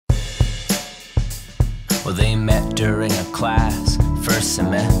Well, they met during a class, first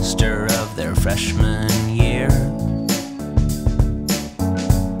semester of their freshman year.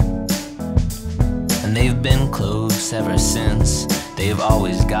 And they've been close ever since. They've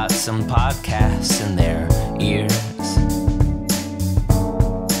always got some podcasts in their ears.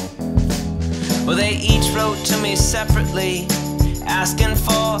 Well, they each wrote to me separately, asking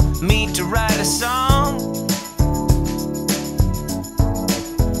for me to write a song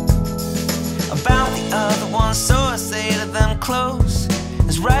about the other one. So I say to them, close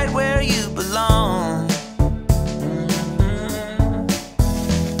is right where you belong.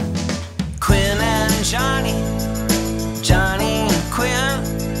 Quinn and Johnnie, Johnnie and Quinn,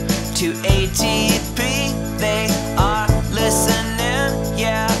 to ATP, they are listening,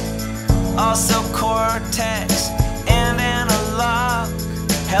 yeah. Also Cortex and analogue.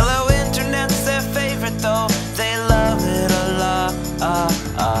 Hello Internet's their favorite though, they love it a lot.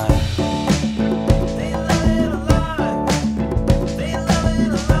 They love it a lot. They love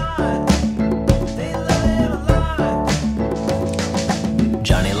it a lot. They love it a lot.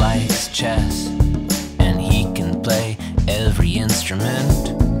 Johnnie likes chess and he can play every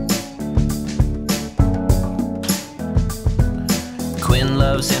instrument. Quinn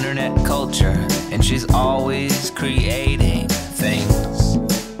loves internet culture and she's always creating things.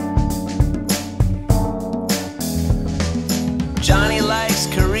 Johnnie likes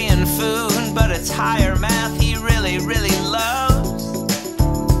career